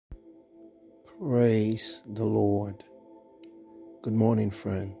Praise the Lord. Good morning,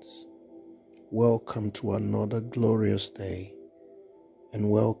 friends. Welcome to another glorious day, and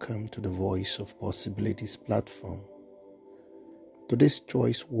welcome to the Voice of Possibilities platform. Today's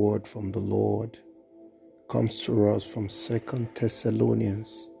choice word from the Lord comes to us from 2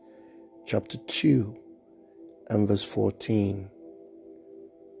 Thessalonians chapter 2 and verse 14,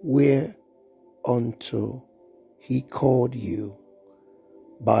 whereunto he called you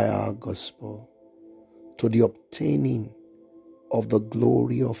by our gospel to the obtaining of the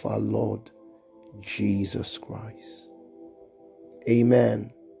glory of our Lord Jesus Christ.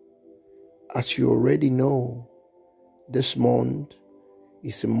 Amen. As you already know, this month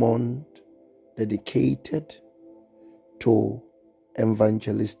is a month dedicated to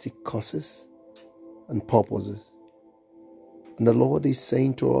evangelistic causes and purposes. And the Lord is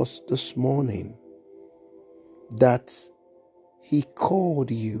saying to us this morning that He called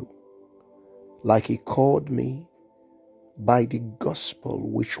you like He called me by the gospel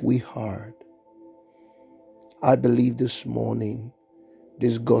which we heard. I believe this morning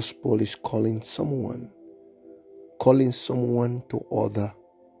this gospel is calling someone to order,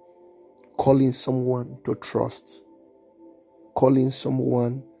 calling someone to trust, calling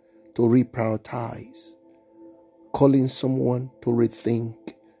someone to reprioritize, calling someone to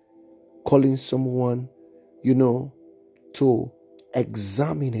rethink, calling someone, to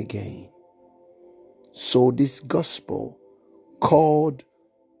examine again. So this gospel called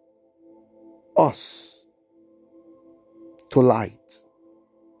us to light,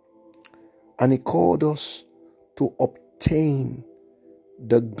 and it called us to obtain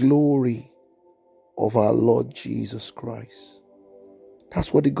the glory of our Lord Jesus Christ.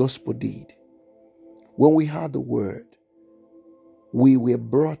 That's what the gospel did. When we heard the word, we were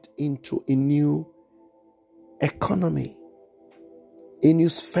brought into a new economy, a new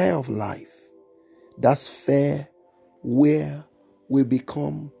sphere of life. That sphere where we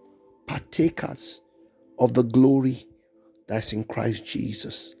become partakers of the glory that's in Christ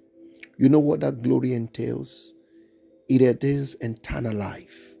Jesus. You know what that glory entails? It entails eternal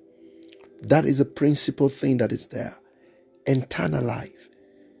life. That is a principal thing that is there. Eternal life.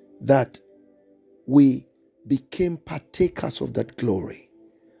 That we became partakers of that glory.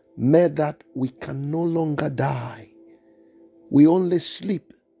 Meant that we can no longer die. We only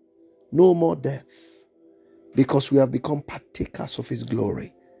sleep. No more death. Because we have become partakers of His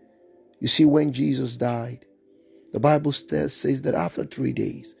glory. You see, when Jesus died, the Bible says that after 3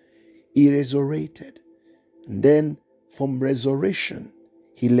 days, He resurrected. And then from resurrection,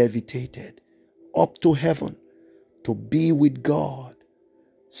 He levitated up to heaven to be with God,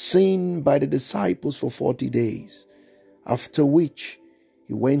 seen by the disciples for 40 days, after which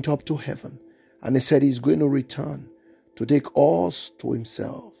He went up to heaven, and He said He's going to return to take us to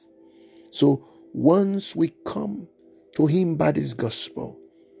Himself. So once we come to Him by this gospel,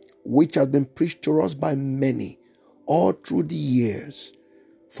 which has been preached to us by many all through the years,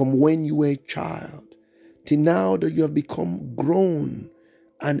 from when you were a child till now that you have become grown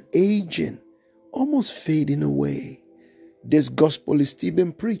and aging, almost fading away, this gospel is still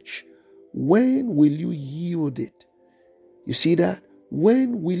being preached. When will you yield it? You see that?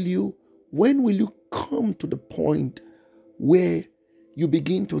 When will you come to the point where you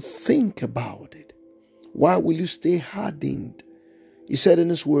begin to think about it? Why will you stay hardened? He said in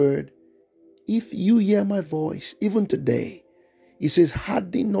His word, if you hear my voice, even today, He says,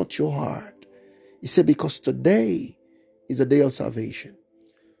 harden not your heart. He said, because today is a day of salvation.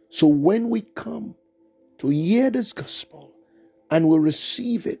 So when we come to hear this gospel and we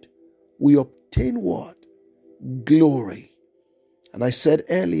receive it, we obtain what? Glory. And I said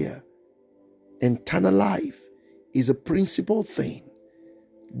earlier, eternal life is a principal thing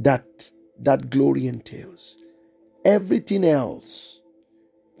that glory entails. Everything else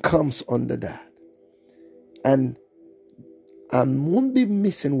comes under that. And I won't be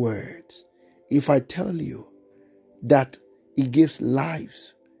missing words if I tell you that He gives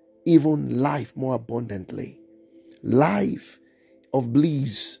lives, even life more abundantly. Life of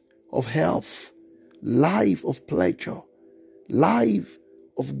bliss, of health, life of pleasure, life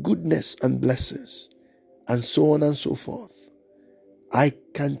of goodness and blessings, and so on and so forth. I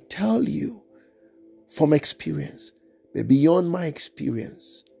can tell you from experience, but beyond my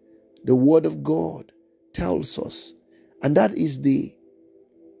experience, the Word of God tells us, and that is the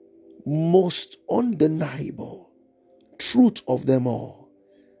most undeniable truth of them all,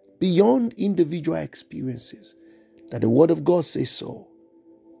 beyond individual experiences, that the Word of God says so,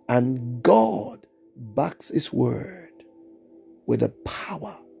 and God backs His word with the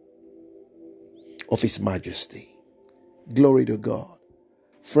power of His majesty. Glory to God.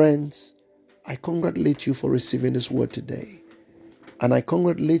 Friends, I congratulate you for receiving this word today. And I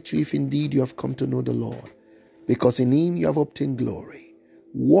congratulate you if indeed you have come to know the Lord, because in Him you have obtained glory.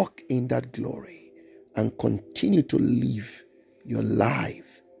 Walk in that glory and continue to live your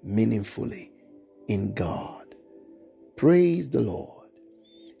life meaningfully in God. Praise the Lord.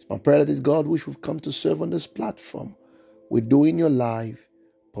 It's my prayer that this God which we've come to serve on this platform will do in your life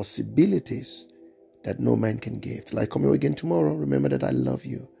possibilities that no man can give. Till I come here again tomorrow, remember that I love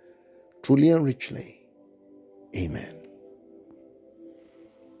you truly and richly. Amen.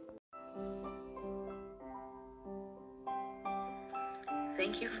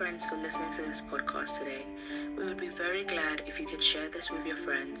 Thank you, friends, for listening to this podcast today. We would be very glad if you could share this with your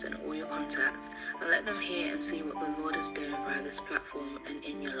friends and all your contacts and let them hear and see what the Lord is doing via this platform and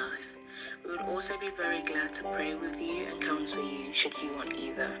in your life. We would also be very glad to pray with you and counsel you should you want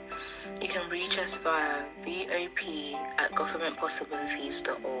either. You can reach us via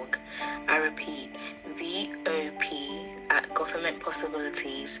vop@governmentpossibilities.org. I repeat,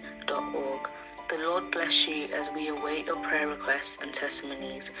 vop@governmentpossibilities.org. The Lord bless you as we await your prayer requests and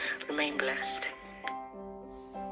testimonies. Remain blessed.